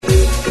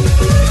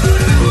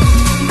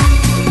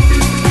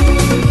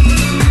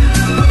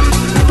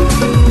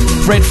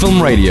Fred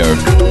Film Radio.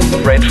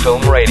 Fred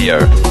Film Radio.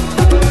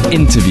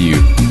 Interview.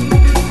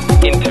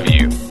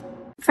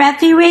 Fred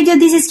Film Radio,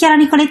 this is Chiara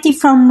Nicoletti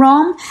from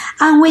Rome.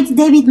 I'm with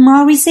David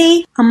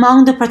Morrissey,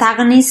 among the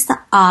protagonists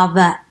of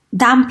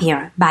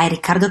Dampier by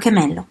Riccardo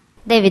Chemello.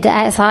 David,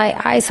 as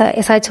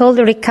I told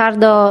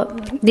Riccardo,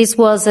 this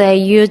was a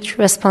huge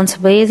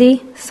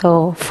responsibility.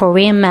 So for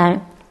him,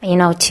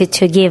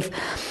 to give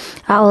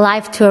a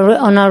life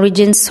to an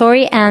origin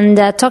story. And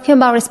talking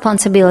about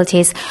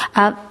responsibilities,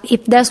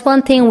 if there's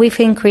one thing we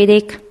film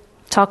critic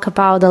talk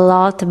about a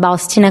lot about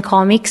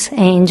cinecomics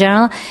in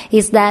general,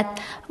 is that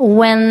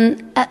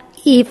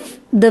if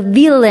the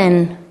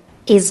villain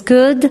is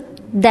good,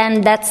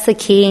 then that's the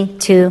key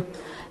to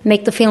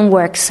make the film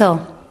work. So,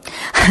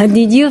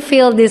 did you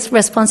feel this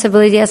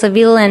responsibility as a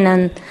villain,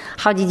 and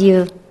how did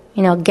you,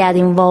 get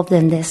involved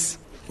in this?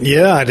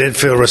 Yeah, I did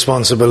feel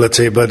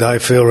responsibility, but I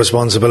feel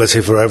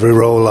responsibility for every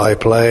role I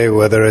play,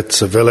 whether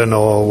it's a villain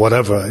or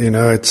whatever.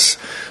 It's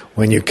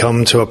when you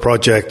come to a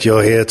project,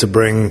 you're here to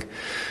bring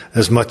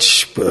as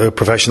much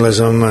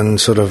professionalism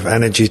and sort of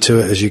energy to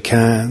it as you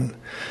can.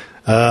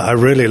 I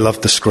really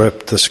loved the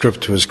script. The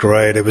script was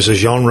great. It was a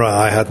genre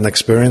I hadn't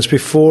experienced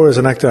before as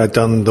an actor. I'd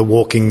done The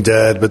Walking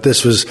Dead, but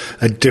this was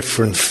a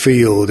different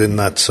field in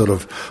that sort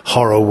of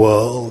horror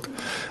world.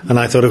 And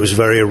I thought it was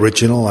very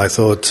original. I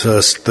thought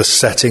the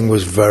setting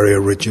was very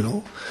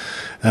original.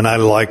 And I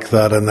liked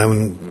that. And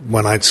then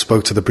when I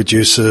spoke to the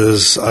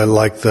producers, I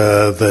liked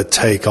the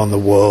take on the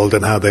world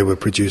and how they would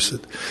produce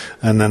it.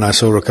 And then I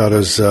saw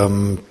Riccardo's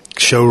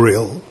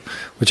showreel,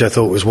 which I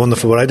thought was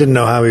wonderful, but I didn't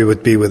know how he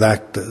would be with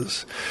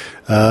actors.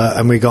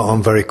 And we got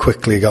on very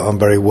quickly, got on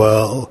very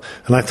well.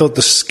 And I thought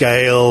the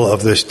scale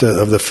of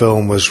the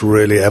film was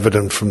really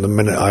evident from the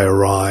minute I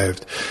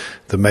arrived.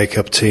 The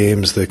makeup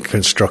teams, the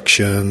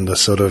construction, the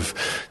sort of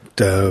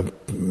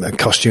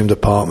costume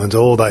department,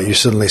 all that, you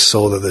suddenly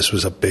saw that this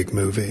was a big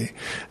movie.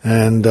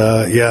 And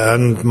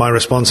and my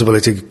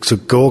responsibility to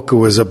Gorka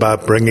was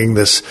about bringing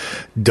this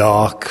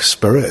dark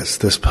spirit,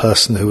 this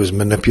person who was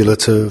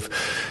manipulative.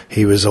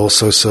 He was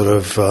also sort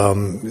of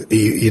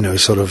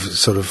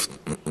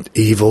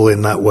evil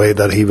in that way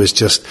that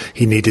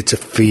he needed to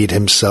feed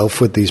himself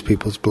with these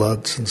people's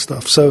bloods and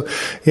stuff. So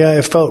yeah,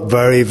 it felt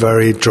very,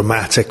 very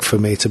dramatic for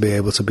me to be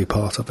able to be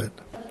part of it.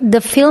 The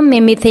film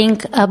made me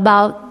think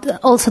about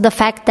also the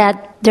fact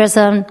that there's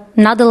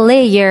another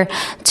layer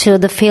to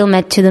the film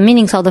and to the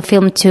meanings of the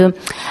film too,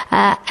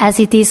 as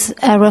it is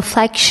a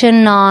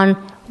reflection on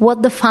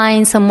what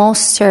defines a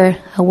monster,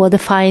 what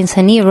defines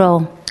an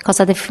hero.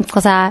 Cosa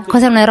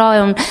è un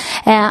eroe?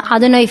 I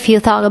don't know if you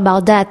thought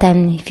about that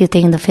and if you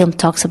think the film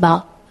talks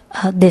about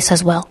this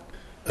as well.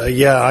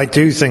 Yeah, I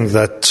do think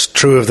that's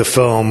true of the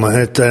film.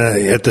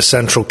 The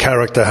central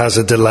character has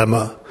a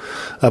dilemma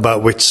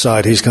about which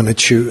side he's going to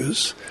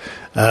choose.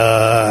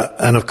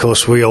 And of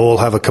course we all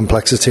have a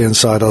complexity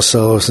inside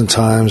ourselves in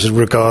times,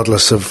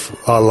 regardless of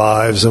our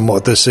lives and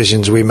what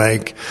decisions we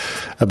make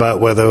about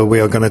whether we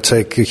are going to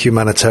take a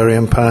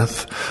humanitarian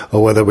path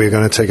or whether we're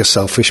going to take a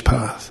selfish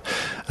path.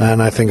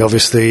 And I think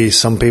obviously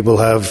some people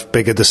have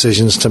bigger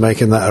decisions to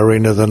make in that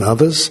arena than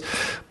others.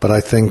 But I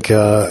think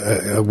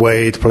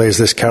Wade plays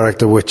this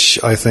character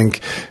which I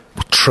think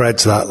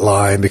treads that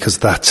line because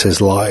that's his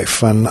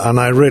life, and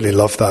I really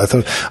loved that.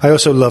 I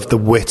also loved the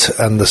wit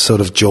and the sort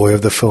of joy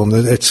of the film.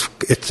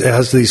 It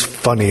has these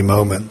funny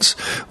moments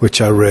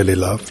which I really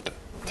loved.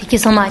 Thank you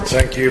so much.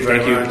 Thank you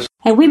very much.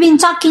 And we've been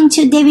talking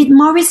to David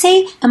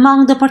Morrissey,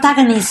 among the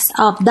protagonists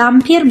of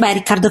Dampier by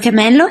Riccardo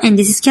Chemello, and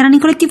this is Chiara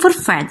Nicoletti for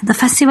Fred, the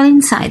Festival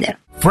Insider.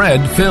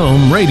 Fred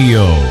Film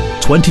Radio.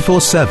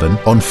 24/7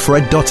 on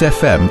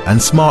Fred.fm and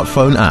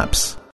smartphone apps.